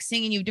on to the next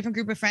thing and you have a different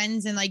group of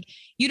friends and like,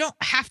 you don't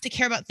have to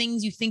care about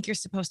things you think you're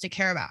supposed to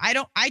care about. I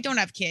don't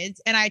have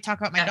kids and I talk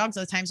about my dogs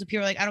all the time. So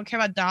people are like, I don't care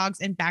about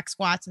dogs and back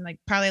squats and like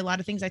probably a lot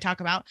of things I talk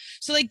about.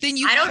 So like, then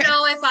I don't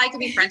know if I could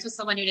be friends with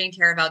someone who didn't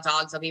care about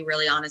dogs. I'll be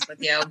really honest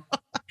with you.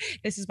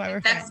 This is why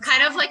we're That's friends.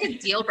 kind of like a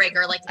deal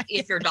breaker. Like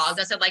if your dog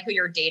doesn't like who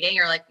you're dating,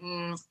 you're like,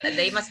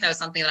 they must know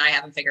something that I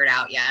haven't figured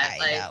out yet.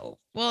 I know.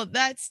 Well,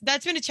 that's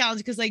been a challenge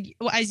because, like,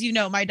 as you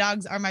know, my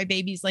dogs are my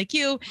babies like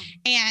you.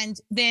 And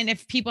then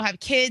if people have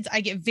kids,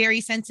 I get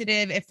very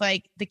sensitive if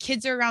like the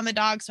kids are around the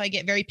dog. So I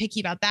get very picky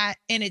about that.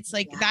 And it's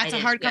like, that's a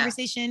hard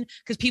conversation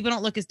because people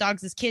don't look as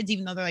dogs as kids,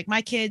 even though they're like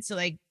my kids. So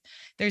like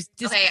there's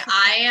just. Okay.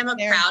 I am a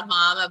proud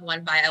mom of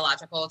one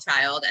biological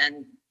child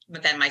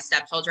but then my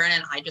stepchildren,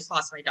 and I just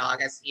lost my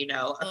dog, as you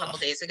know, a couple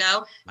days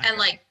ago. And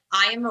like,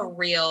 I am a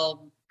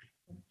real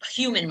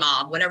human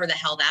mom, whatever the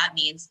hell that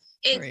means.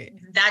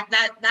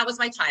 That was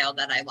my child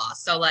that I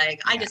lost. So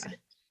like, I just,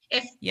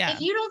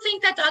 if you don't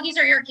think that doggies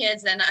are your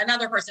kids, then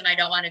another person I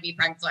don't want to be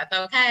friends with.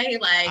 Okay.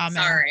 Like,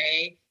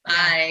 sorry.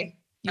 Bye.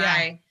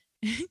 Bye.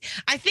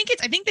 I think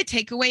the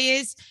takeaway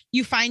is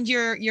you find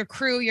your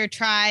crew, your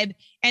tribe,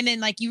 and then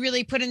like you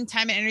really put in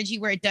time and energy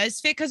where it does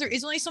fit, because there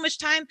is only so much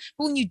time.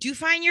 But when you do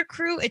find your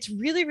crew, it's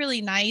really, really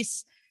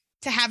nice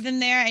to have them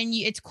there, and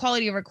it's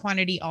quality over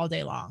quantity all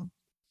day long.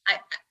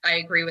 I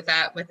agree with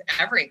that with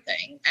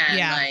everything. And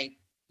like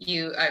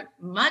you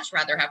much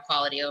rather have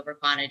quality over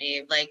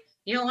quantity. Like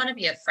you don't want to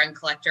be a friend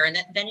collector and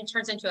then it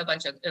turns into a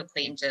bunch of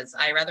acquaintances.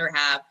 I rather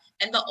have,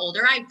 and the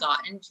older I've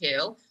gotten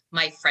too,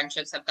 my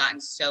friendships have gotten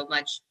so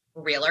much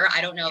realer.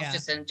 I don't know if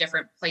just in a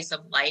different place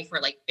of life or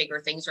like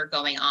bigger things are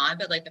going on,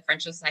 but like the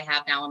friendships I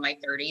have now in my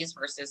 30s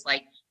versus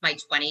like my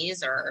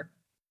 20s are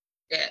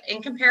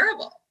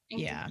incomparable.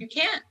 You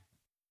can't.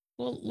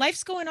 Well,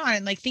 life's going on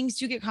and like things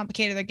do get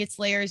complicated. There gets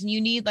layers and you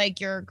need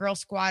like your girl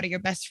squad or your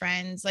best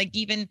friends. Like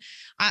even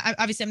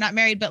obviously I'm not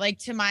married, but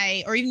like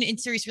or even in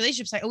serious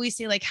relationships, I always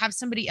say like have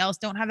somebody else.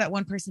 Don't have that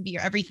one person be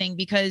your everything,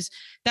 because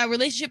that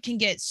relationship can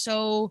get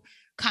so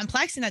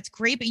complex, and that's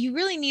great, but you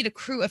really need a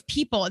crew of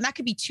people, and that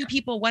could be two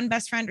people, one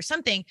best friend or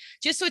something,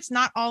 just so it's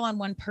not all on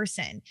one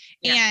person.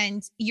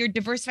 And you're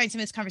diversifying some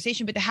of this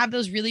conversation, but to have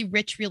those really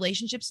rich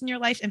relationships in your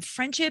life and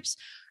friendships,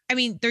 I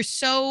mean, they're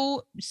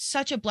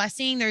such a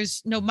blessing.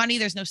 There's no money,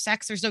 there's no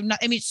sex, there's no,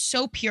 I mean, it's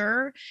so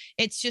pure.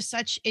 It's just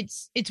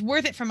it's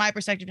worth it from my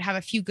perspective to have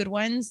a few good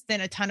ones than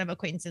a ton of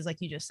acquaintances,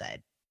 like you just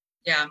said.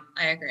 Yeah,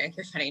 I agree.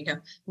 You're funny.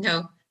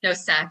 No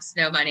sex,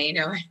 no money,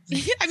 no.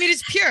 I mean,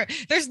 it's pure.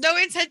 There's no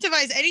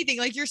incentivize anything.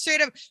 Like you're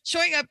straight up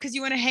showing up because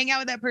you want to hang out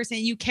with that person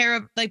and you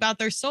care like about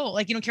their soul.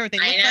 Like you don't care what they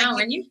look like. I know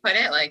when you put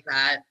it like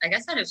that, I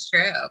guess that is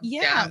true.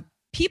 Yeah.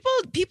 People,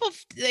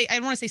 I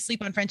don't want to say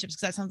sleep on friendships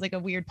because that sounds like a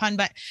weird pun,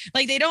 but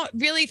like they don't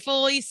really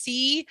fully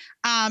see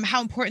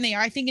how important they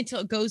are, I think, until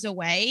it goes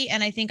away.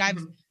 And I think I've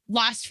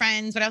lost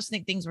friends, but I also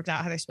think things worked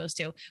out how they're supposed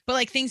to. But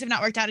like things have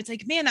not worked out. It's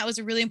like, man, that was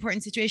a really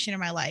important situation in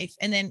my life.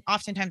 And then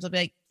oftentimes I'll be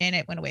like, and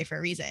it went away for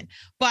a reason.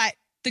 But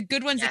the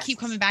good ones that keep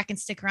coming back and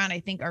stick around,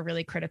 I think, are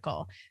really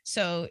critical.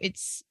 So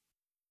it's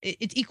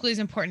equally as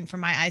important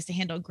from my eyes to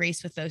handle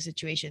grace with those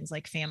situations,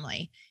 like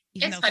family.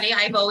 It's funny.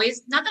 I've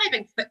always, not that I've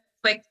been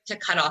quick to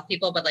cut off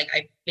people, but like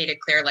I made it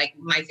clear, like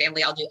my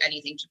family, I'll do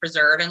anything to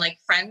preserve, and like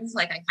friends,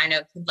 like I kind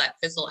of could let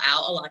fizzle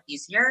out a lot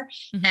easier.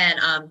 And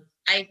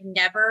I've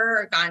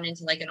never gotten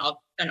into like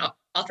an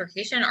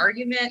altercation,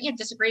 argument,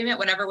 disagreement,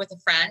 whatever, with a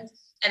friend.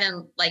 And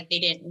then like they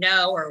didn't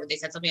know, or they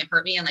said something that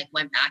hurt me, and like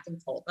went back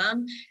and told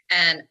them.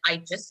 And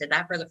I just did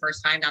that for the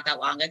first time not that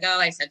long ago.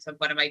 I said to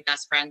one of my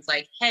best friends,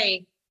 like,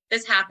 hey,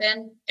 this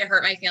happened. It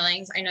hurt my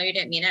feelings. I know you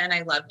didn't mean it, and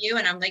I love you.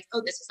 And I'm like,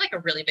 oh, this is like a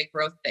really big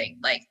growth thing.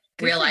 Like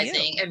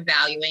realizing and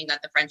valuing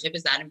that the friendship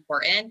is that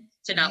important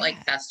to not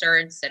like fester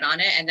and sit on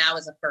it. And that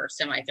was the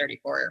first in my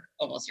 34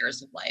 almost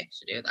years of life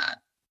to do that.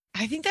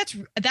 I think that's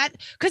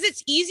because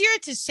it's easier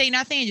to say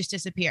nothing and just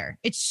disappear.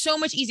 It's so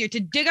much easier to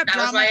dig up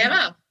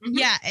drama.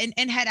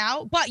 And head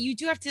out. But you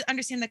do have to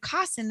understand the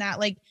cost in that.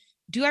 Like,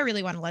 do I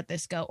really want to let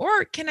this go?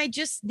 Or can I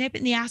just nip it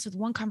in the ass with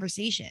one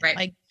conversation? Right.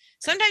 Like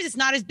sometimes it's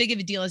not as big of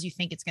a deal as you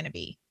think it's going to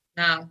be.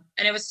 No.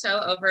 And it was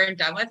so over and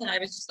done with. And I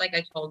was just like,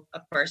 I told,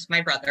 of course,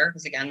 my brother,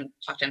 who's again,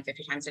 talked to him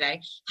 50 times a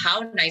day, how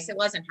nice it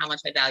was and how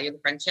much I value the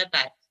friendship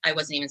that I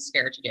wasn't even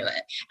scared to do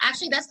it.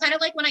 Actually, that's kind of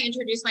like when I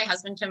introduced my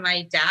husband to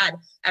my dad,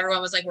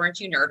 everyone was like, weren't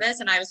you nervous?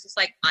 And I was just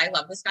like, I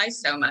love this guy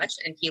so much.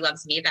 And he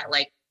loves me that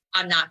like,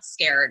 I'm not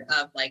scared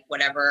of like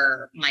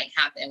whatever might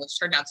happen, which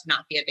turned out to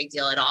not be a big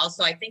deal at all.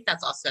 So I think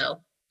that's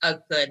also a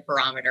good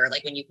barometer.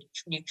 Like when you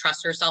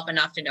trust yourself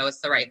enough to know it's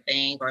the right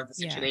thing or the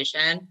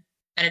situation,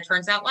 and it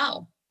turns out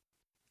well.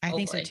 I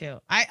think so too.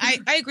 I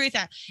agree with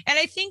that. And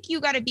I think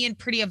you got to be in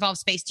pretty evolved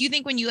space. Do you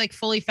think when you like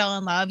fully fell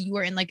in love, you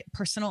were in like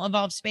personal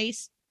evolved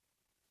space?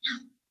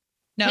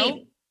 No.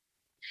 Maybe.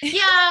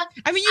 Yeah.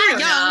 I mean, you're young,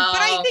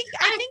 but I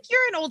think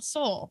you're an old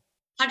soul.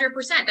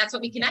 100%. That's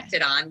what we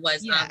connected on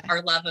was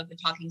our love of the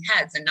Talking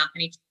Heads, and not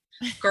many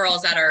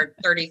girls that are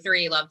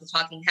 33 love the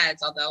Talking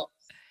Heads. Although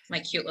my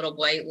cute little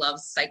boy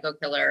loves Psycho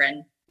Killer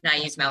and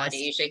Naive Melody.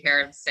 You should hear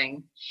him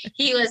sing.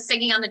 He was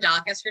singing on the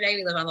dock yesterday.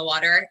 We live on the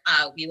water.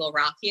 We Will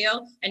Rock You.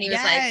 And he was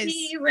like,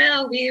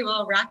 we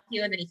will rock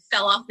you. And then he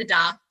fell off the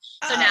dock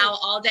So now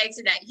all day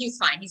today, he's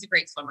fine. He's a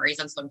great swimmer. He's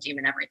on swim team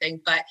and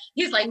everything, but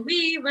he's like,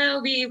 we will.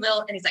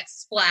 And he's like,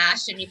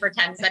 splash. And he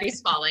pretends that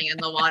he's falling in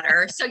the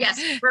water. So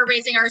yes, we're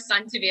raising our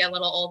son to be a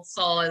little old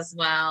soul as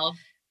well.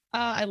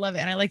 I love it.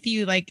 And I like that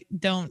you like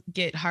don't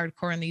get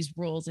hardcore in these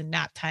rules and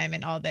nap time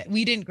and all that.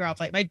 We didn't grow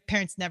up like my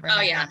parents never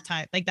had nap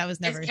time. Like that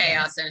was never it's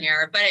chaos in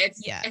here, but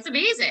it's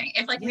amazing.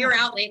 If like we were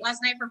out late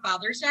last night for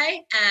Father's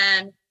Day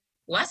and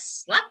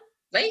Wes slept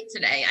late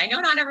today. I know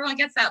not everyone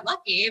gets that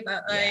lucky,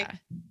 but like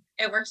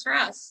it works for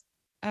us.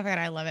 Oh God,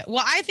 I love it.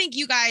 Well, I think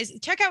you guys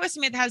check out what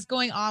Samantha has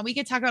going on. We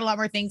could talk about a lot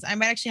more things. I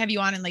might actually have you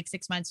on in like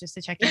 6 months just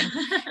to check in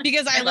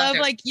because I love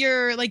like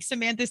your like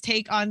Samantha's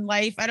take on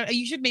life.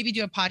 You should maybe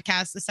do a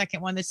podcast, the second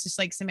one that's just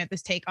like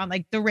Samantha's take on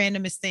like the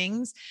randomest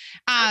things.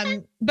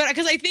 But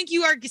because I think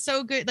you are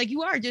so good, like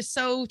you are just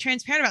so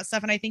transparent about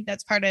stuff. And I think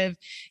that's part of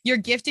your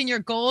gift and your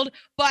gold.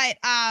 But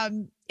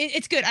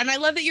it's good. And I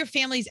love that your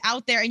family's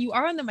out there and you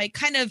are on the mic.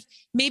 Kind of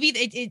maybe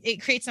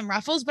it creates some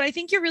ruffles, but I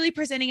think you're really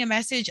presenting a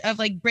message of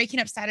like breaking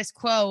up status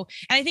quo.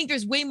 And I think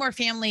there's way more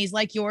families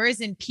like yours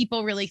and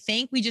people really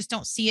think. We just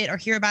don't see it or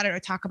hear about it or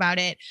talk about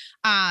it.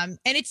 And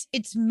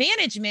it's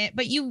management,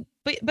 but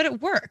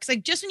it works.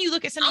 Like just when you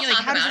look at something, you're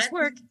like, how does this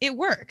work? It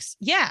works.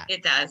 Yeah,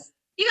 it does.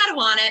 You got to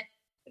want it.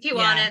 If you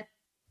want it,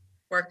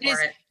 work for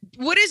it.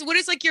 What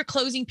is like your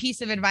closing piece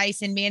of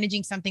advice in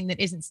managing something that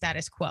isn't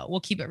status quo? We'll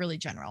keep it really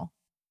general.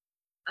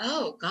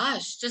 Oh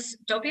gosh, just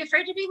don't be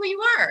afraid to be who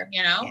you are.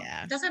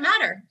 It doesn't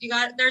matter.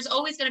 There's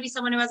always going to be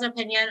someone who has an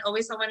opinion,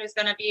 always someone who's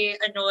going to be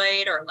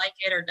annoyed or like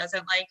it or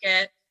doesn't like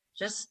it.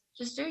 Just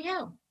do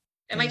you.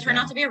 It might turn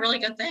out to be a really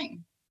good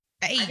thing.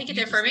 I think it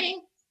did for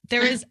me.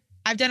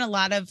 I've done a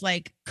lot of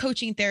like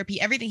coaching therapy,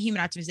 everything human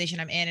optimization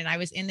I'm in. And I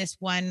was in this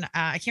one,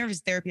 I can't remember if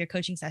it's therapy or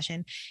coaching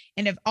session.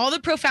 And of all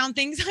the profound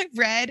things I've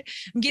read,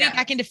 I'm getting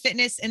back into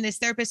fitness. And this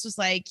therapist was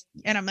like,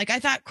 and I'm like, I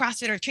thought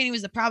CrossFit or training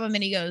was the problem.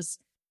 And he goes,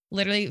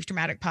 literally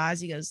dramatic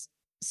pause. He goes,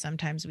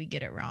 sometimes we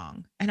get it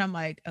wrong. And I'm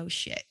like, oh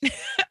shit.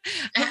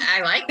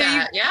 I like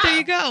that. There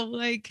you go.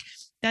 Like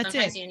that's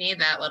sometimes you need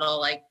that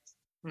little like,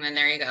 and then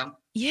there you go.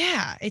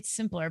 Yeah. It's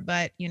simpler,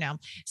 but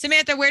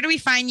Samantha, where do we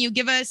find you?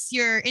 Give us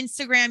your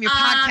Instagram, your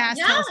podcast.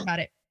 Tell us about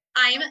it.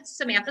 I'm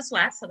Samantha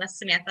West. So that's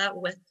Samantha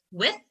with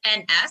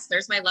an S.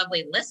 There's my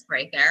lovely list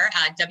right there.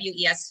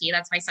 WEST,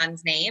 that's my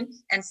son's name.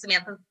 And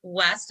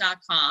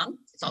SamanthaWest.com.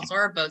 It's also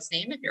our boat's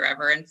name if you're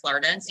ever in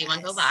Florida and see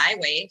one go by.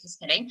 Wait, just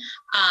kidding.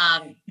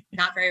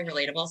 Not very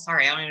relatable.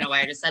 Sorry, I don't even know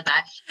why I just said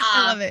that.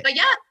 I love it. But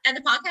yeah, and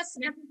the podcast,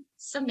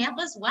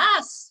 Samantha's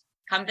West.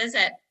 Come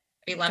visit.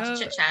 We love to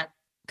chit chat.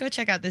 Go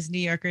check out this New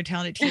Yorker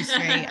telling it to you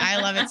straight. I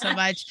love it so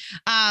much.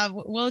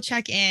 We'll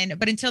check in,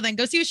 but until then,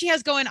 go see what she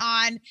has going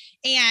on.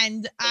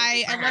 And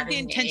I love the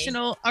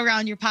intentional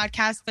around your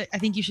podcast, but I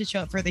think you should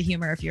show up for the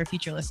humor if you're a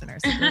future listener.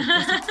 So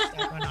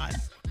going on.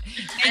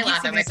 I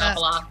laugh at myself a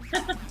lot.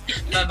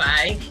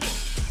 Bye-bye.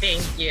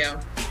 Thank you.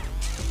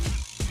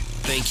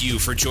 Thank you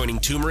for joining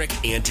Turmeric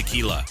and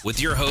Tequila with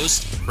your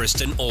host,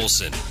 Kristen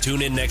Olson.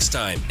 Tune in next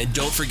time, and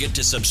don't forget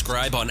to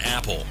subscribe on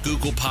Apple,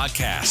 Google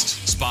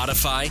Podcasts,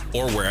 Spotify,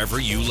 or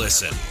wherever you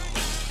listen.